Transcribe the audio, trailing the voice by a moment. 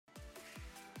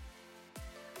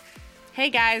Hey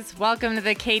guys, welcome to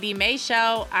the Katie May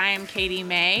Show. I am Katie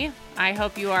May. I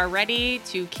hope you are ready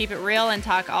to keep it real and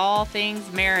talk all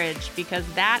things marriage because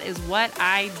that is what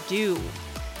I do.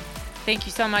 Thank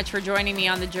you so much for joining me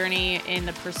on the journey in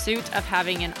the pursuit of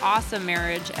having an awesome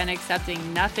marriage and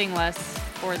accepting nothing less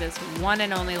for this one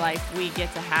and only life we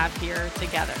get to have here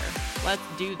together. Let's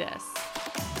do this.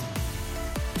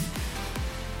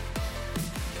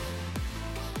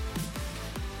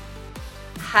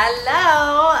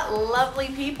 Hello, lovely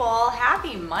people.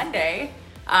 Happy Monday.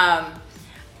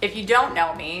 If you don't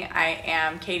know me, I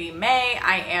am Katie May.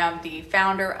 I am the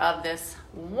founder of this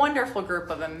wonderful group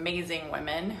of amazing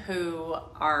women who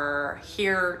are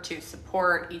here to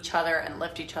support each other and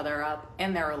lift each other up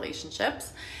in their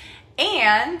relationships.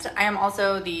 And I am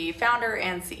also the founder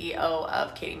and CEO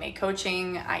of Katie May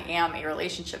Coaching. I am a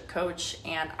relationship coach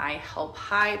and I help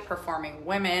high-performing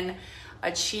women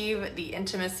achieve the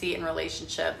intimacy in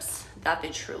relationships that they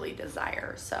truly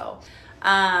desire.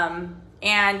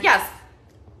 And yes,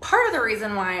 part of the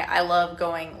reason why I love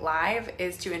going live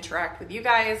is to interact with you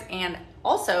guys and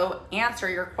also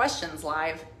answer your questions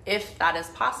live if that is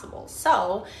possible.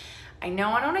 So I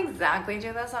know I don't exactly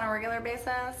do this on a regular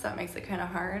basis, so it makes it kind of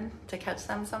hard to catch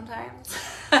them sometimes.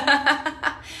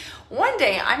 One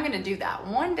day I'm going to do that.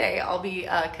 One day I'll be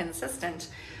consistent.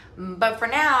 But for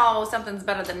now, something's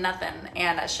better than nothing,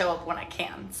 and I show up when I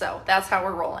can. So that's how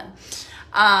we're rolling.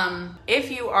 If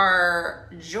you are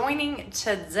joining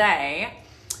today,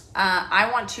 I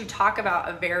want to talk about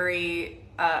a very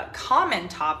common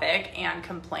topic and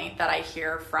complaint that I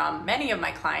hear from many of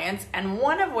my clients, and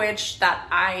one of which that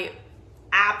I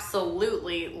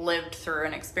absolutely lived through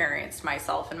and experienced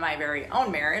myself in my very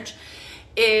own marriage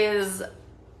is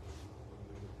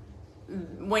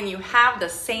when you have the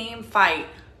same fight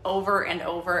over and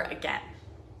over again.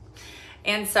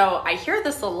 And so I hear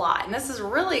this a lot, and this is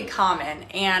really common.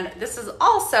 And this is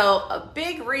also a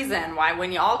big reason why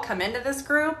when you all come into this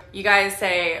group, you guys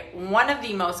say one of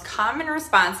the most common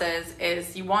responses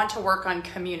is you want to work on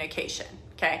communication,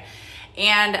 okay?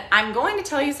 And I'm going to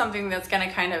tell you something that's going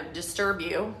to kind of disturb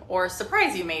you or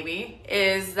surprise you maybe,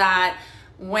 is that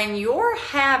when you're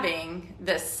having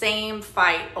the same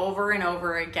fight over and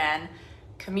over again,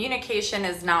 communication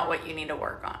is not what you need to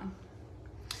work on.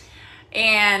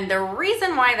 And the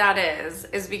reason why that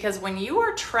is because when you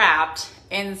are trapped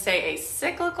in, say, a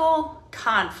cyclical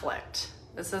conflict,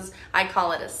 I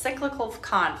call it a cyclical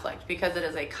conflict because it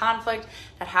is a conflict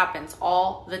that happens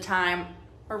all the time,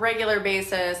 a regular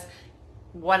basis,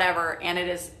 whatever, and it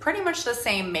is pretty much the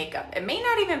same makeup. It may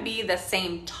not even be the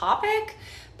same topic,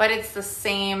 but it's the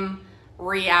same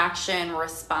reaction,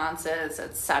 responses,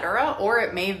 etc., or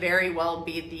it may very well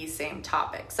be the same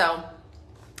topic. So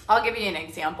I'll give you an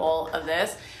example of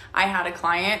this. I had a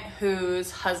client whose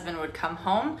husband would come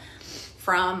home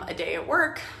from a day at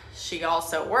work. She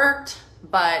also worked,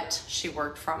 but she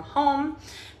worked from home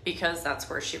because that's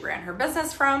where she ran her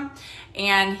business from.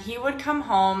 And he would come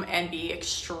home and be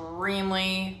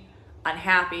extremely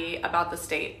unhappy about the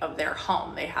state of their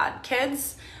home. They had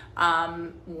kids,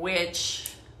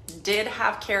 which did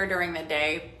have care during the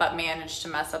day, but managed to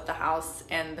mess up the house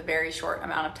in the very short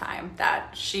amount of time that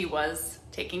she was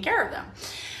taking care of them.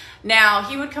 Now,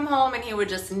 he would come home and he would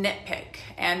just nitpick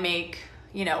and make,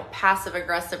 passive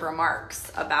aggressive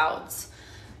remarks about,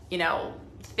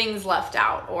 things left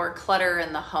out or clutter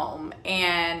in the home.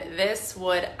 And this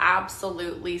would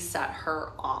absolutely set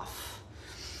her off.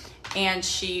 And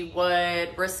she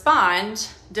would respond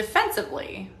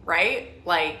defensively, right?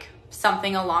 Like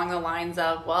something along the lines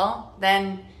of, well,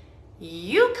 then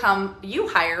you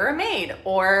hire a maid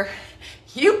or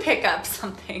you pick up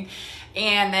something.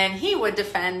 And then he would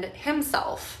defend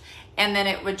himself. And then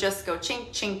it would just go chink,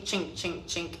 chink, chink, chink,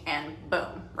 chink, and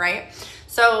boom, right?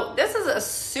 So this is a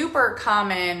super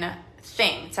common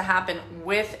thing to happen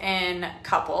within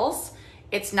couples.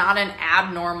 It's not an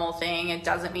abnormal thing. It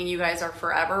doesn't mean you guys are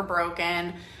forever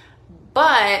broken.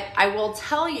 But I will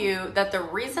tell you that the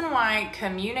reason why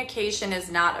communication is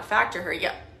not a factor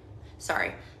here,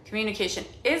 communication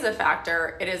is a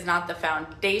factor. It is not the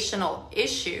foundational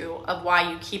issue of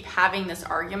why you keep having this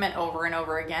argument over and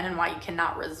over again and why you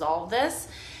cannot resolve this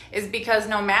is because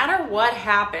no matter what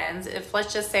happens, if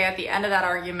let's just say at the end of that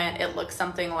argument, it looks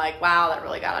something like, wow, that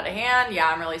really got out of hand. Yeah,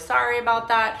 I'm really sorry about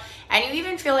that. And you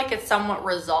even feel like it's somewhat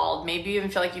resolved. Maybe you even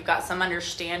feel like you've got some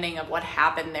understanding of what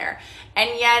happened there. And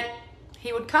yet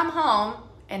he would come home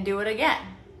and do it again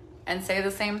and say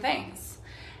the same things.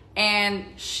 And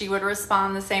she would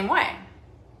respond the same way.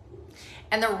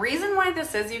 And the reason why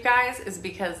this is, you guys, is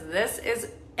because this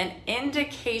is an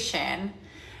indication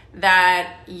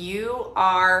that you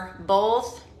are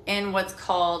both in what's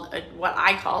called what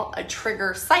I call a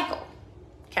trigger cycle.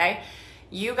 Okay,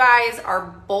 you guys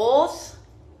are both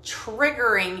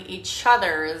triggering each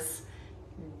other's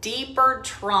deeper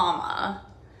trauma,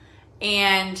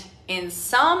 and in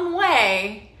some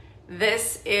way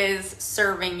this is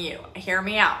serving you. Hear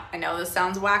me out. I know this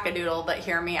sounds wackadoodle, but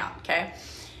hear me out, okay?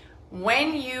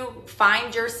 When you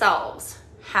find yourselves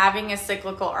having a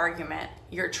cyclical argument,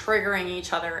 you're triggering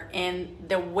each other in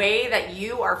the way that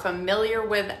you are familiar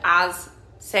with as,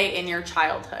 say, in your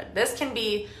childhood. This can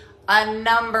be a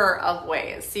number of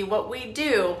ways. See, what we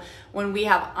do when we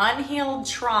have unhealed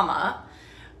trauma,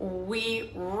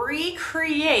 we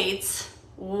recreate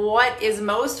what is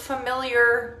most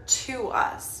familiar to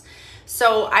us.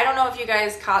 So I don't know if you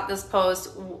guys caught this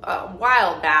post a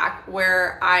while back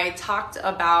where I talked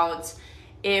about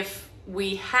if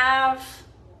we have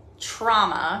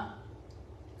trauma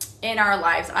in our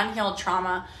lives, unhealed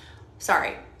trauma,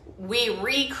 we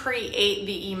recreate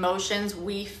the emotions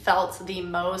we felt the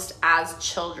most as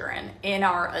children in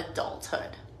our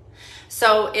adulthood.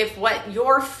 So if what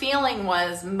your feeling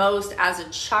was most as a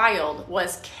child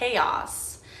was chaos,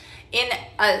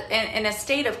 in a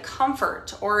state of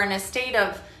comfort or in a state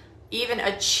of even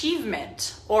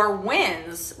achievement or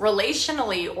wins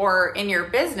relationally or in your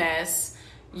business,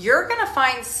 you're going to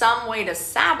find some way to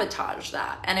sabotage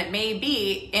that. And it may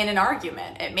be in an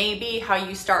argument. It may be how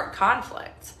you start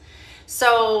conflict.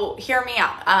 So hear me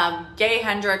out. Gay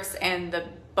Hendricks in the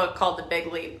book called The Big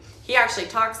Leap, he actually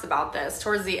talks about this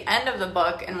towards the end of the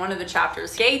book. In one of the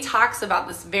chapters, Gay talks about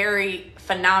this very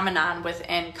phenomenon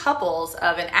within couples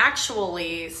of, and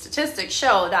actually statistics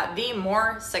show that the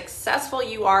more successful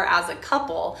you are as a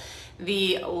couple,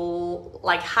 the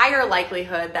higher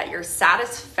likelihood that your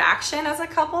satisfaction as a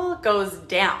couple goes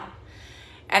down.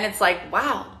 And it's like,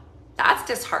 wow, that's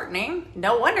disheartening.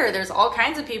 No wonder there's all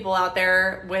kinds of people out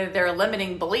there with their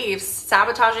limiting beliefs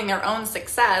sabotaging their own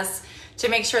success to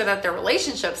make sure that their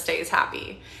relationship stays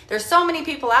happy. There's so many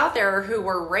people out there who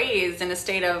were raised in a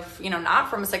state of, not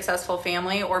from a successful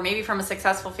family, or maybe from a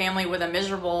successful family with a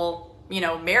miserable,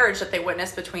 marriage that they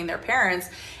witnessed between their parents.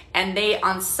 And they,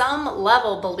 on some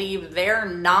level, believe they're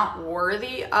not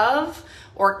worthy of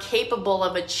or capable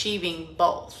of achieving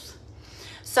both.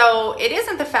 So it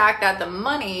isn't the fact that the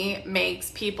money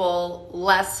makes people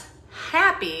less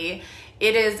happy.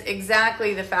 It is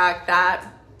exactly the fact that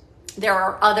there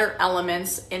are other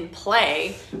elements in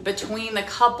play between the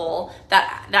couple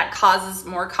that causes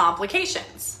more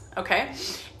complications, okay?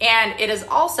 And it is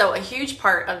also a huge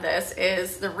part of this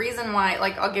is the reason why,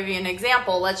 I'll give you an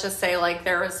example. Let's just say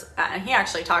there was, and he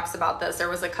actually talks about this, there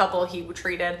was a couple he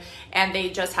treated and they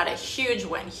just had a huge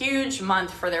win, huge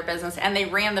month for their business, and they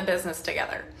ran the business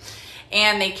together.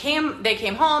 And they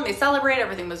came home, they celebrated,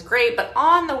 everything was great, but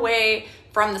on the way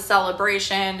from the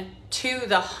celebration to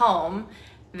the home,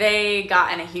 they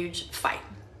got in a huge fight.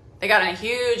 They got in a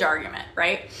huge argument,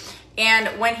 right?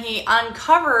 And when he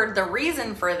uncovered the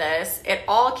reason for this, it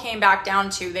all came back down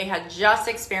to they had just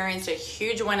experienced a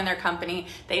huge win in their company.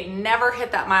 They'd never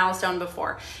hit that milestone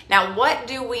before. Now, what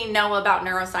do we know about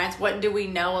neuroscience? What do we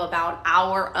know about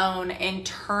our own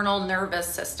internal nervous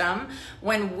system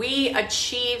when we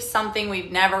achieve something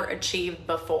we've never achieved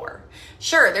before?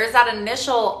 Sure, there's that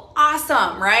initial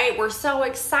awesome, right? We're so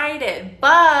excited.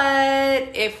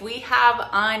 But if we have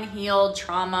unhealed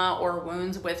trauma or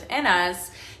wounds within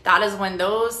us, that is when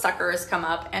those suckers come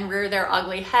up and rear their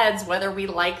ugly heads, whether we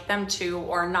like them to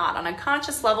or not. On a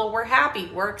conscious level, we're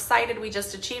happy. We're excited. We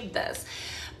just achieved this.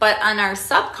 But on our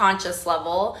subconscious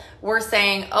level, we're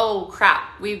saying, oh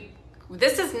crap,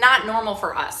 this is not normal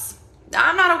for us.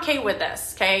 I'm not okay with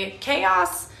this, okay?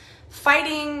 Chaos,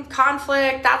 fighting,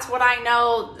 conflict, that's what I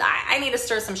know. I need to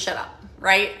stir some shit up,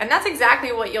 right? And that's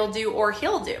exactly what you'll do or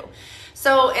he'll do.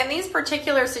 So in these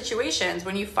particular situations,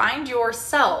 when you find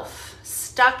yourself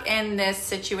stuck in this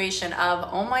situation of,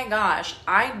 oh my gosh,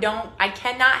 I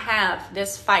cannot have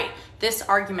this fight, this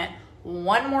argument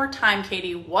one more time,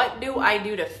 Katie, what do I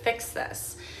do to fix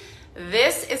this?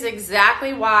 This is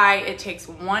exactly why it takes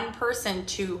one person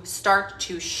to start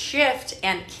to shift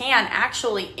and can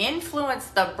actually influence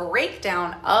the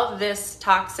breakdown of this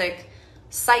toxic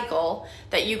cycle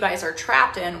that you guys are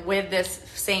trapped in with this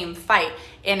same fight.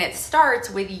 And it starts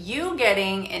with you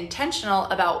getting intentional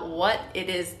about what it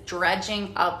is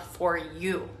dredging up for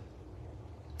you.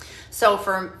 So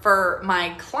for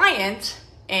my client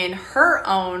in her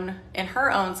own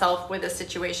self with this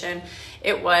situation,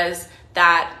 it was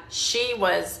that she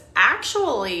was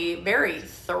actually very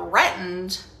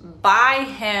threatened by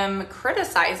him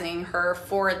criticizing her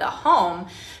for the home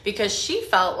because she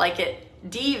felt like it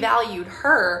devalued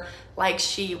her like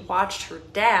she watched her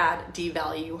dad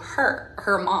devalue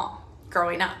her mom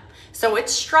growing up. So it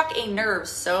struck a nerve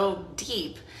so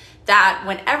deep that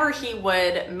whenever he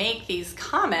would make these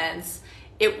comments,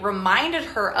 it reminded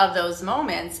her of those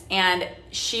moments, and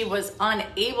she was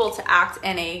unable to act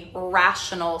in a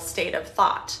rational state of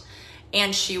thought.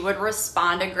 And she would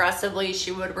respond aggressively,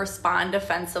 she would respond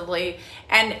defensively.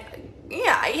 And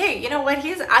yeah, hey, you know what? He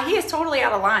is totally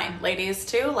out of line, ladies,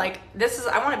 too. Like,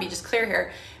 I want to be just clear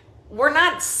here. We're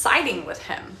not siding with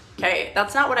him, okay?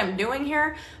 That's not what I'm doing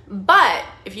here. But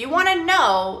if you want to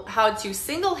know how to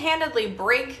single-handedly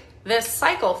break this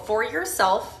cycle for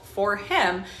yourself, for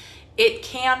him, it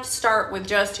can start with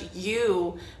just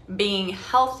you being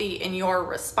healthy in your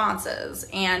responses.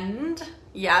 And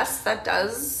yes, that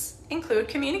does include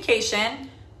communication,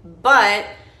 but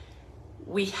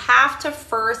we have to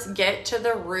first get to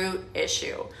the root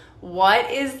issue. What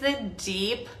is the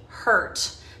deep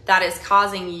hurt that is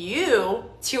causing you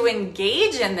to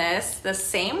engage in this the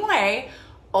same way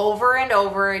over and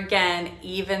over again,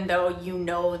 even though you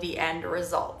know the end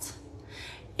result?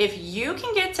 If you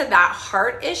can get to that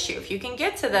heart issue, if you can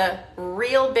get to the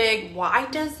real big, why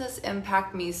does this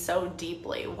impact me so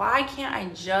deeply? Why can't I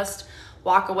just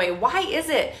walk away? Why is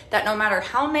it that no matter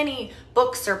how many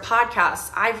books or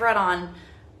podcasts I've read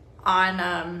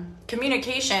on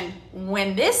communication,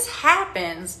 when this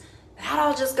happens, that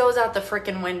all just goes out the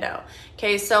freaking window?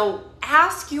 Okay, so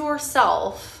ask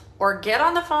yourself, or get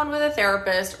on the phone with a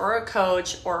therapist or a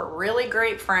coach or a really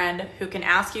great friend who can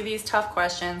ask you these tough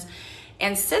questions,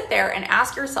 and sit there and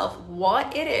ask yourself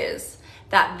what it is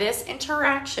that this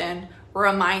interaction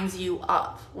reminds you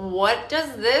of. What does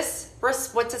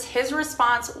his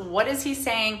response, what is he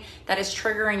saying that is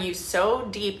triggering you so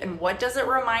deep, and what does it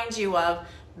remind you of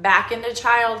back into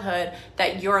childhood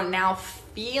that you're now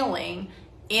feeling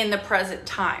in the present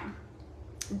time?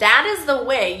 That is the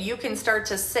way you can start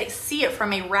to see it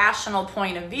from a rational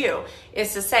point of view,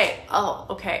 is to say, oh,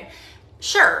 okay,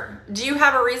 sure. Do you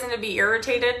have a reason to be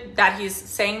irritated that he's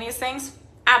saying these things?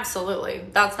 Absolutely.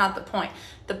 That's not the point.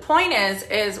 The point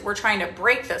is we're trying to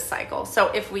break this cycle. So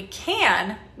if we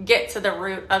can get to the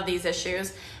root of these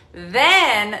issues,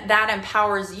 then that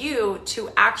empowers you to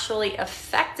actually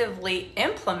effectively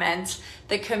implement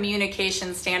the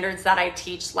communication standards that I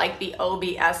teach, like the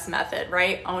OBS method,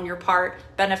 right? Own your part,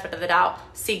 benefit of the doubt,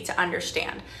 seek to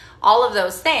understand. All of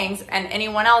those things, and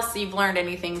anyone else you've learned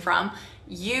anything from,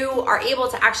 you are able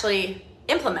to actually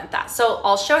implement that. So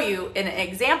I'll show you an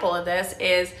example of this.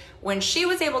 Is when she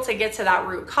was able to get to that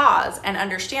root cause and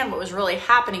understand what was really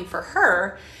happening for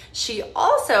her, she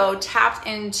also tapped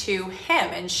into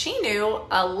him, and she knew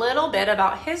a little bit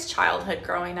about his childhood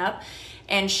growing up,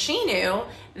 and she knew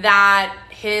that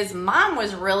his mom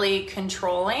was really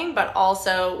controlling, but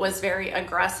also was very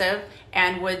aggressive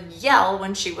and would yell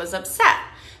when she was upset.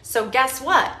 So guess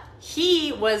what?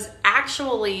 He was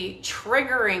actually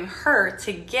triggering her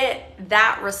to get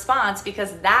that response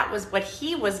because that was what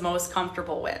he was most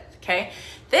comfortable with, okay?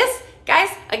 This, guys,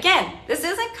 again, this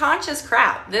isn't conscious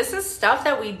crap. This is stuff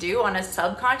that we do on a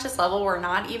subconscious level we're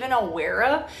not even aware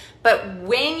of. But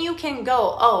when you can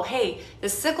go, oh, hey, the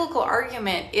cyclical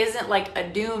argument isn't like a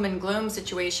doom and gloom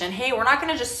situation. Hey, we're not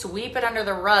going to just sweep it under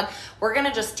the rug. We're going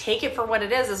to just take it for what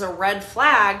it is, as a red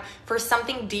flag for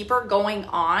something deeper going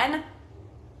on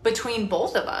between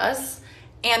both of us.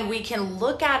 And we can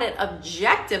look at it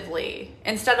objectively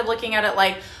instead of looking at it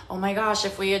like, oh my gosh,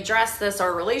 if we address this,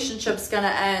 our relationship's gonna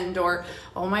end, or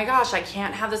oh my gosh, I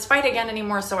can't have this fight again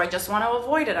anymore, so I just want to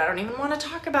avoid it. I don't even want to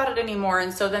talk about it anymore.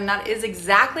 And so then that is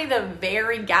exactly the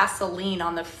very gasoline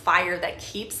on the fire that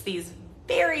keeps these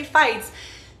very fights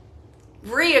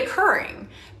reoccurring,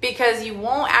 because you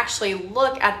won't actually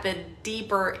look at the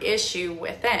deeper issue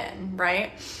within,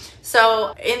 right?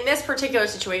 So in this particular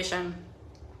situation,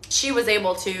 she was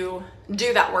able to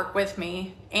do that work with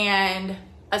me and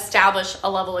establish a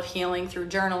level of healing through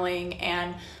journaling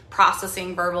and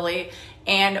processing verbally.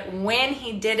 And when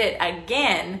he did it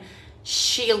again,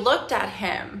 she looked at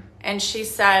him and she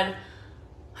said,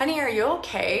 honey, are you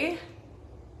okay?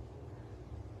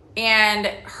 And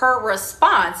her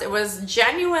response, it was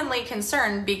genuinely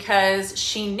concerned, because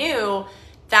she knew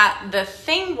that the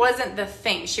thing wasn't the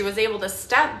thing. She was able to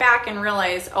step back and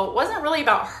realize, oh, it wasn't really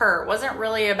about her. It wasn't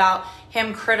really about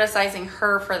him criticizing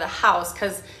her for the house,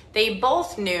 because they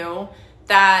both knew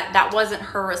that that wasn't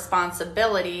her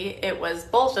responsibility. It was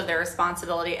both of their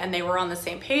responsibility, and they were on the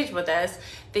same page with this.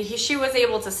 She was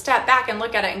able to step back and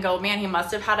look at it and go, man, he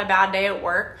must have had a bad day at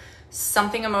work.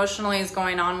 Something emotionally is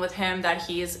going on with him that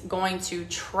he's going to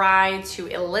try to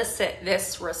elicit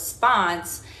this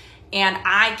response, and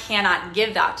I cannot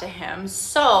give that to him.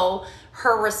 So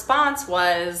her response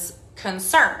was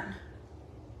concern.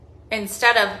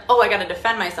 Instead of, oh, I got to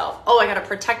defend myself. Oh, I got to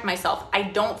protect myself. I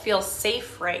don't feel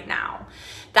safe right now.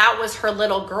 That was her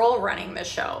little girl running the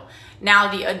show.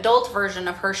 Now the adult version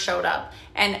of her showed up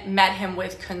and met him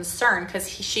with concern because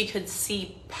she could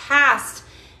see past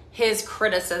his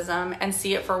criticism and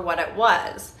see it for what it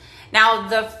was. Now,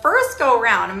 the first go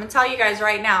round, I'm going to tell you guys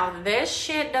right now, this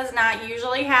shit does not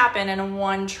usually happen in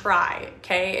one try,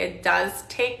 okay? It does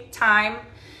take time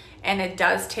and it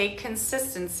does take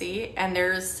consistency, and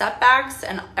there's setbacks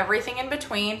and everything in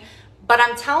between. But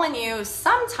I'm telling you,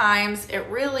 sometimes it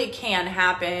really can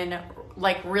happen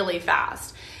like really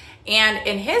fast. And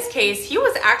in his case, he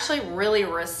was actually really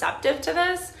receptive to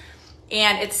this,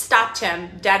 and it stopped him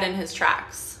dead in his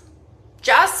tracks.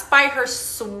 Just by her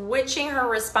switching her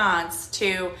response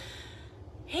to,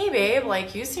 hey babe,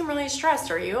 like you seem really stressed.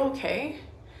 Are you okay?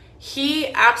 He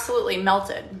absolutely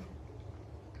melted.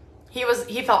 He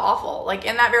felt awful. Like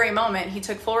in that very moment, he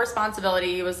took full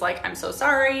responsibility. He was like, I'm so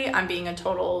sorry. I'm being a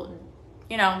total,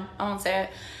 I won't say it.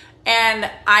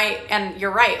 And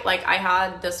you're right. Like I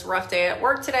had this rough day at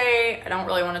work today. I don't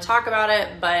really want to talk about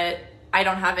it, but I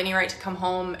don't have any right to come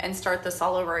home and start this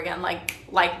all over again.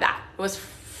 Like that. It was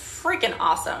freaking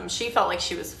awesome. She felt like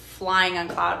she was flying on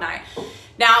cloud nine.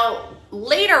 Now,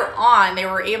 later on, they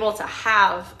were able to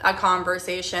have a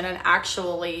conversation and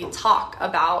actually talk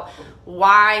about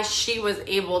why she was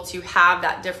able to have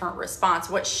that different response,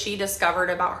 what she discovered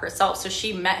about herself. So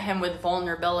she met him with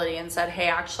vulnerability and said, hey,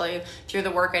 actually, through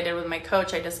the work I did with my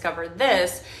coach, I discovered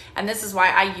this, and this is why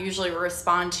I usually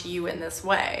respond to you in this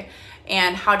way.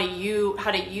 And how do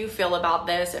you feel about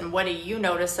this? And what do you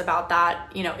notice about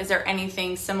that? Is there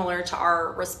anything similar to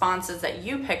our responses that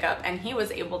you pick up? And he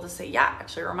was able to say, yeah,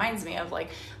 actually reminds me of like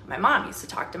my mom used to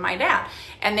talk to my dad.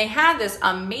 And they had this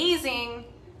amazing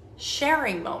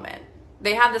sharing moment.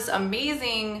 They had this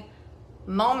amazing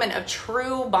moment of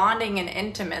true bonding and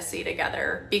intimacy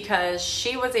together because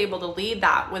she was able to lead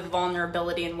that with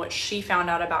vulnerability and what she found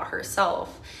out about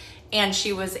herself. And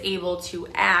she was able to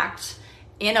act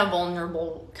in a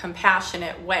vulnerable,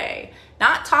 compassionate way.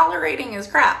 Not tolerating his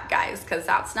crap, guys, because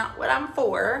that's not what I'm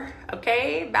for,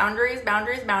 okay? Boundaries,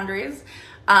 boundaries, boundaries.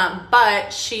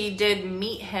 But she did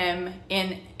meet him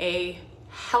in a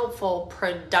helpful,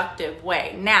 productive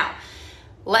way. Now,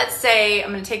 let's say, I'm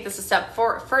going to take this a step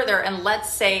further, and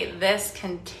let's say this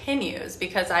continues,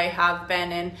 because I have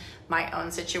been in my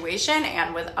own situation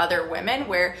and with other women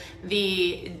where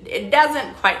it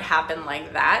doesn't quite happen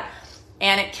like that.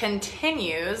 And it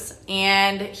continues,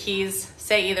 and he's,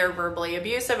 say, either verbally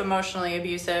abusive, emotionally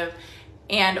abusive,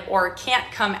 and or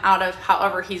can't come out of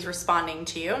however he's responding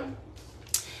to you.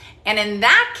 And in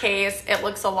that case, it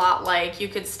looks a lot like you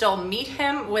could still meet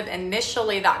him with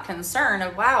initially that concern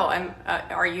of, wow,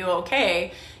 are you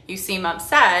okay? You seem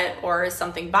upset, or is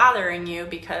something bothering you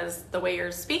because the way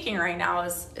you're speaking right now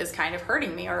is kind of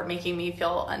hurting me or making me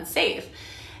feel unsafe.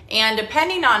 And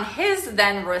depending on his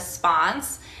then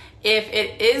response, if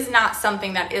it is not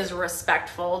something that is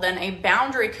respectful, then a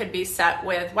boundary could be set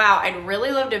with, wow, I'd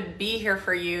really love to be here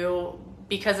for you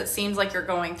because it seems like you're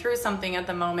going through something at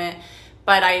the moment,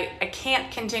 but I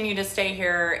can't continue to stay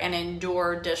here and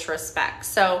endure disrespect.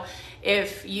 So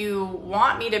if you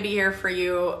want me to be here for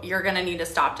you, you're going to need to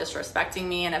stop disrespecting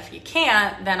me. And if you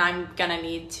can't, then I'm going to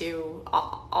need to,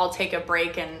 I'll take a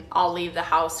break and I'll leave the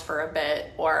house for a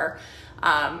bit, or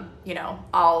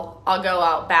I'll go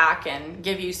out back and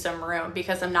give you some room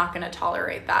because I'm not going to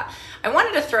tolerate that. I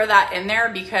wanted to throw that in there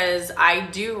because I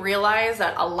do realize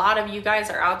that a lot of you guys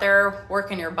are out there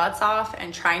working your butts off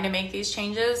and trying to make these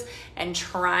changes and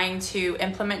trying to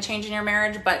implement change in your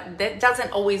marriage, but that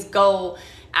doesn't always go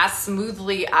as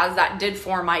smoothly as that did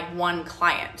for my one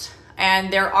client.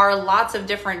 And there are lots of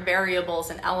different variables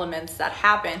and elements that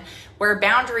happen where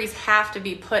boundaries have to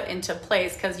be put into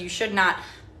place, because you should not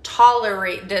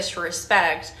tolerate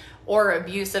disrespect or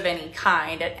abuse of any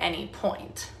kind at any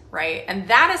point, right? And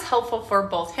that is helpful for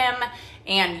both him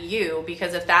and you,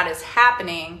 because if that is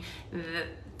happening,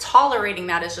 tolerating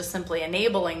that is just simply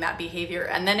enabling that behavior,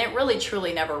 and then it really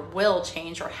truly never will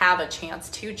change or have a chance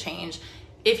to change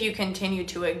if you continue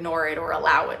to ignore it or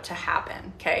allow it to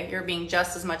happen, okay? You're being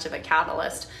just as much of a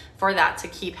catalyst for that to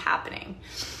keep happening.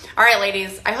 All right,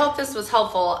 ladies, I hope this was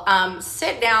helpful.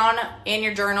 Sit down in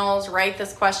your journals, write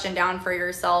this question down for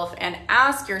yourself, and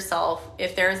ask yourself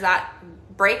if there's that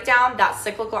breakdown, that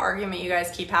cyclical argument you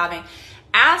guys keep having.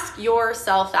 Ask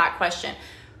yourself that question.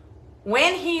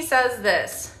 When he says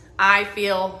this, I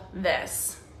feel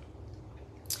this.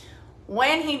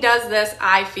 When he does this,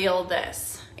 I feel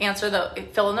this.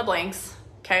 Fill in the blanks,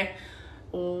 okay?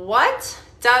 What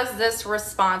does this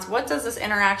response, what does this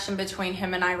interaction between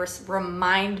him and I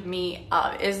remind me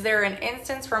of? Is there an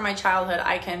instance from my childhood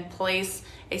I can place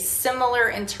a similar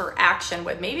interaction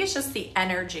with? Maybe it's just the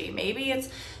energy. Maybe it's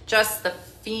just the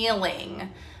feeling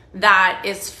that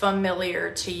is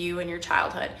familiar to you in your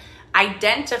childhood.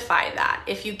 Identify that.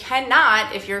 If you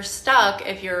cannot, if you're stuck,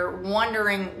 if you're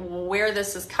wondering where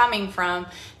this is coming from,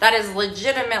 that is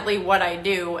legitimately what I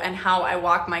do and how I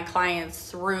walk my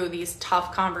clients through these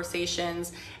tough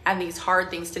conversations and these hard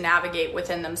things to navigate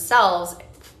within themselves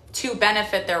to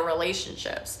benefit their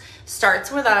relationships.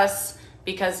 Starts with us,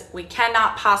 because we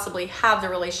cannot possibly have the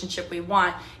relationship we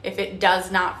want if it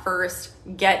does not first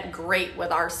get great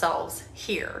with ourselves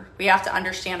here. We have to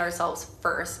understand ourselves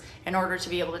first in order to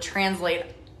be able to translate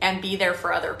and be there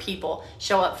for other people,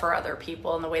 show up for other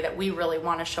people in the way that we really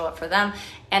want to show up for them,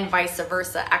 and vice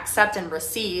versa, accept and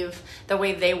receive the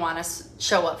way they want to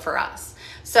show up for us.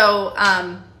 So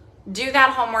do that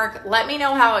homework. Let me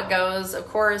know how it goes. Of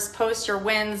course, post your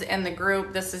wins in the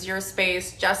group. This is your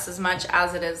space just as much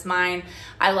as it is mine.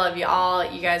 I love you all.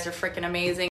 You guys are freaking amazing.